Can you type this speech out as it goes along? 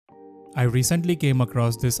I recently came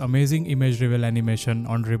across this amazing image reveal animation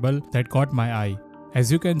on Dribbble that caught my eye.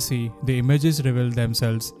 As you can see, the images reveal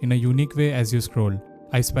themselves in a unique way as you scroll.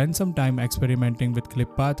 I spent some time experimenting with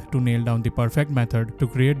clip path to nail down the perfect method to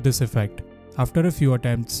create this effect. After a few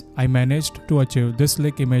attempts, I managed to achieve this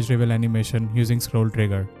slick image reveal animation using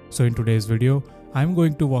ScrollTrigger. So in today's video, I'm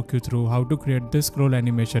going to walk you through how to create this scroll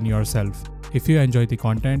animation yourself. If you enjoy the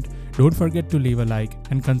content, don't forget to leave a like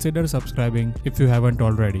and consider subscribing if you haven't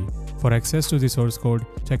already. For access to the source code,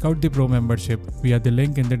 check out the Pro membership via the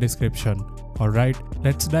link in the description. Alright,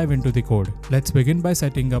 let's dive into the code. Let's begin by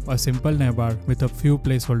setting up a simple navbar with a few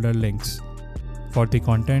placeholder links. For the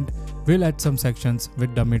content, we'll add some sections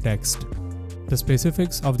with dummy text. The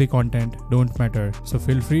specifics of the content don't matter, so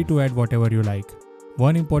feel free to add whatever you like.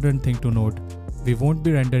 One important thing to note, we won't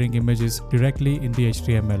be rendering images directly in the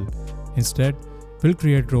HTML. Instead, we'll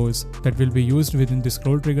create rows that will be used within the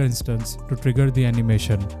ScrollTrigger instance to trigger the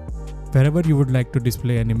animation. Wherever you would like to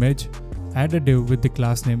display an image, add a div with the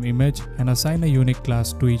class name image and assign a unique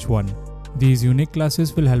class to each one. These unique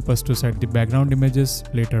classes will help us to set the background images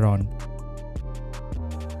later on.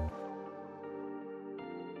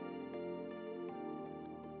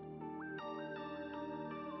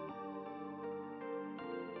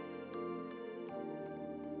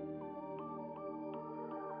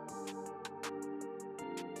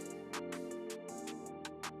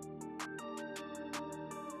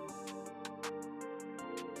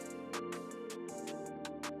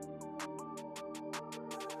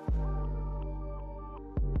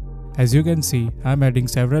 As you can see, I'm adding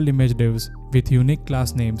several image divs with unique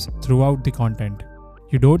class names throughout the content.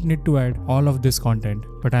 You don't need to add all of this content,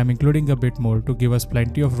 but I'm including a bit more to give us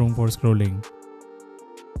plenty of room for scrolling.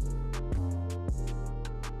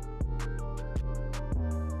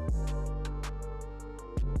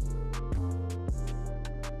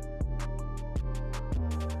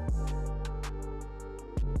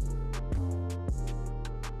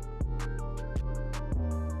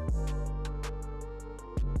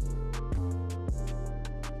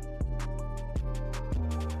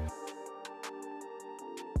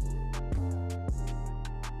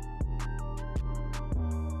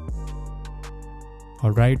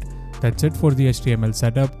 Alright, that's it for the HTML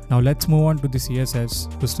setup. Now let's move on to the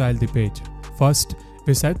CSS to style the page. First,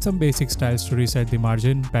 we set some basic styles to reset the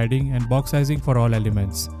margin, padding and box sizing for all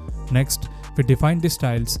elements. Next, we define the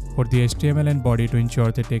styles for the HTML and body to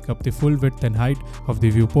ensure they take up the full width and height of the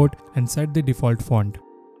viewport and set the default font.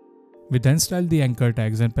 We then style the anchor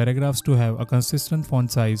tags and paragraphs to have a consistent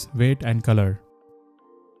font size, weight and color.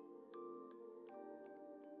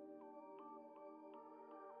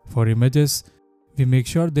 For images, we make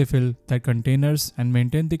sure they fill their containers and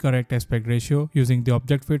maintain the correct aspect ratio using the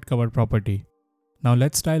object fit cover property. Now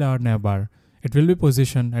let's style our navbar. It will be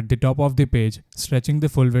positioned at the top of the page, stretching the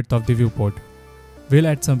full width of the viewport. We'll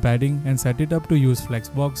add some padding and set it up to use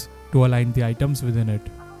flexbox to align the items within it.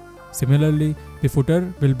 Similarly, the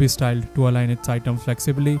footer will be styled to align its items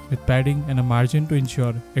flexibly with padding and a margin to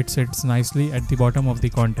ensure it sits nicely at the bottom of the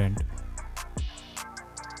content.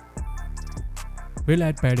 We'll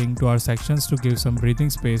add padding to our sections to give some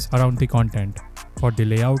breathing space around the content. For the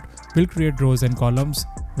layout, we'll create rows and columns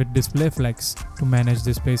with display flex to manage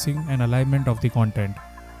the spacing and alignment of the content.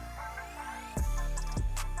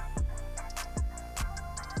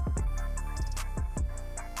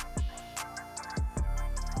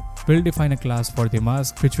 We'll define a class for the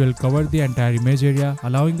mask which will cover the entire image area,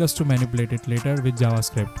 allowing us to manipulate it later with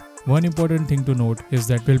JavaScript. One important thing to note is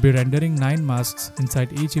that we'll be rendering 9 masks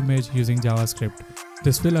inside each image using JavaScript.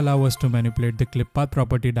 This will allow us to manipulate the clip path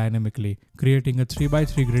property dynamically, creating a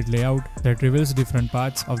 3x3 grid layout that reveals different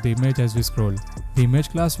parts of the image as we scroll. The image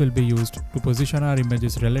class will be used to position our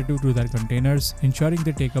images relative to their containers, ensuring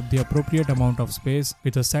they take up the appropriate amount of space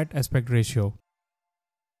with a set aspect ratio.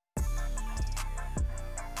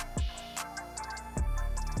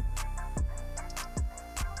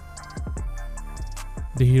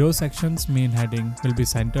 The hero section's main heading will be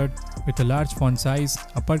centered with a large font size,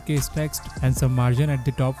 uppercase text and some margin at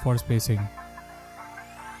the top for spacing.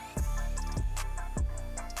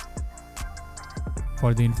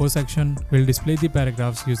 For the info section, we'll display the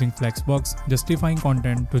paragraphs using flexbox, justifying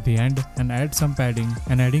content to the end and add some padding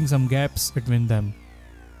and adding some gaps between them.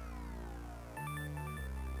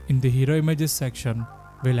 In the hero images section,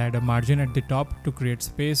 we'll add a margin at the top to create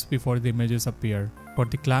space before the images appear. For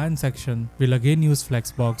the client section, we'll again use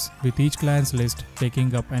flexbox with each client's list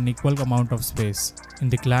taking up an equal amount of space. In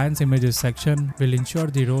the client's images section, we'll ensure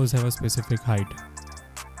the rows have a specific height.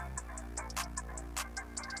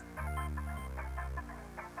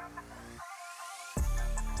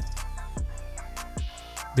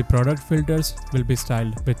 The product filters will be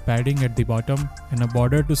styled with padding at the bottom and a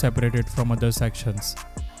border to separate it from other sections.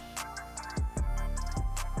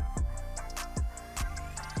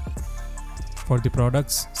 For the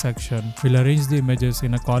products section, we'll arrange the images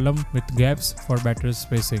in a column with gaps for better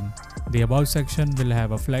spacing. The About section will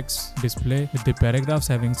have a flex display with the paragraphs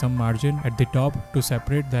having some margin at the top to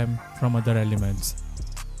separate them from other elements.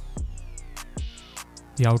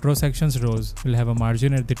 The Outro section's rows will have a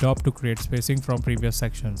margin at the top to create spacing from previous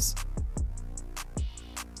sections.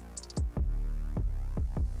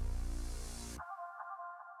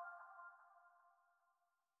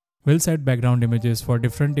 We'll set background images for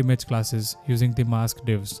different image classes using the mask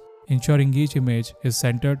divs, ensuring each image is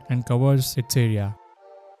centered and covers its area.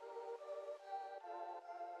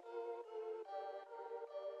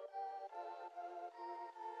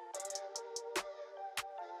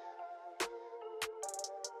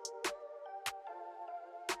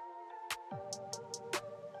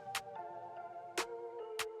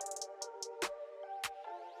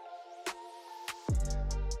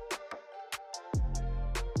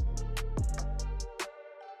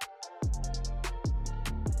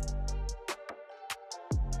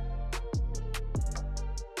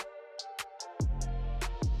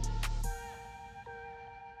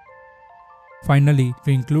 Finally,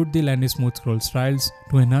 we include the Lenny Smooth Scroll styles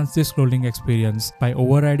to enhance the scrolling experience by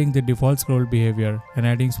overriding the default scroll behavior and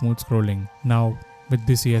adding smooth scrolling. Now, with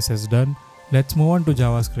the CSS done, let's move on to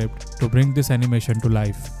JavaScript to bring this animation to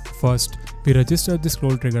life. First, we register the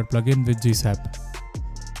ScrollTrigger plugin with GSAP.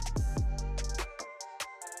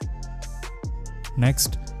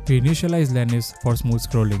 Next, we initialize Lenny's for smooth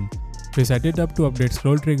scrolling. We set it up to update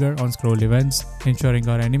ScrollTrigger on scroll events, ensuring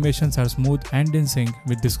our animations are smooth and in sync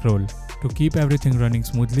with the scroll. To keep everything running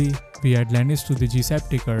smoothly, we add Lenny's to the GSAP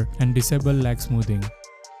ticker and disable lag smoothing.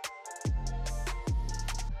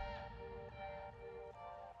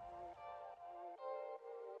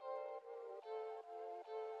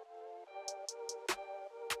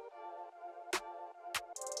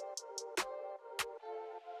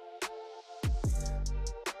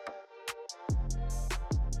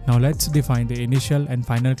 Now let's define the initial and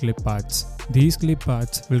final clip paths. These clip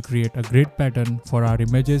paths will create a grid pattern for our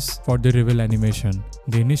images for the reveal animation.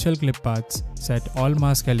 The initial clip paths set all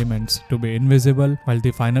mask elements to be invisible, while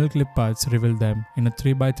the final clip paths reveal them in a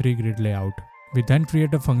 3x3 grid layout. We then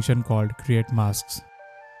create a function called createMasks.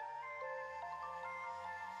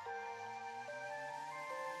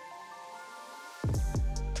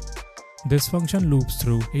 This function loops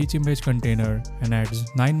through each image container and adds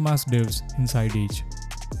 9 mask divs inside each.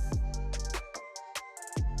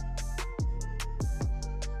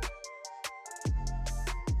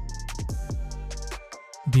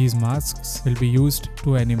 These masks will be used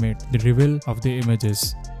to animate the reveal of the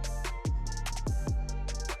images.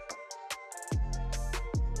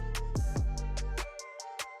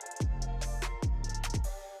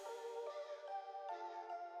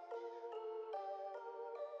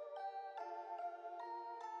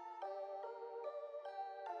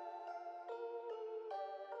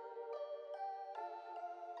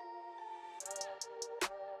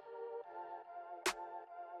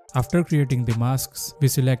 After creating the masks, we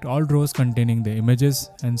select all rows containing the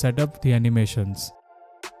images and set up the animations.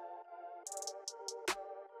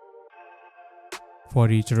 For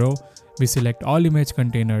each row, we select all image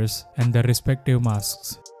containers and their respective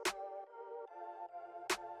masks.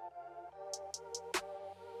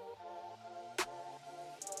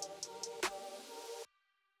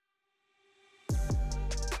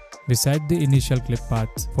 We set the initial clip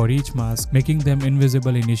paths for each mask, making them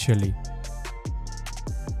invisible initially.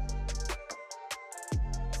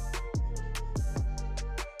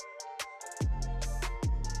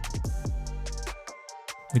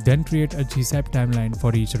 We then create a GSAP timeline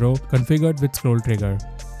for each row configured with ScrollTrigger.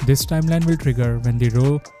 This timeline will trigger when the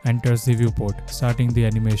row enters the viewport, starting the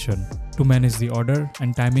animation. To manage the order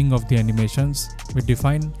and timing of the animations, we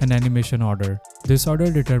define an animation order. This order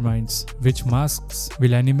determines which masks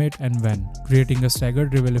will animate and when, creating a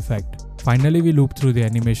staggered reveal effect. Finally, we loop through the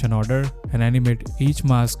animation order and animate each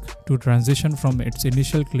mask to transition from its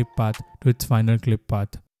initial clip path to its final clip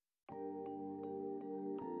path.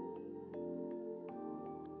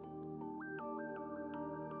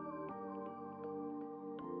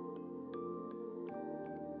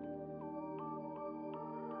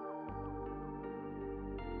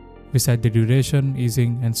 We set the duration,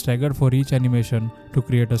 easing, and stagger for each animation to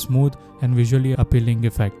create a smooth and visually appealing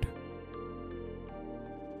effect.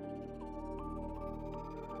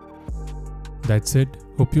 That's it.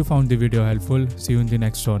 Hope you found the video helpful. See you in the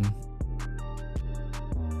next one.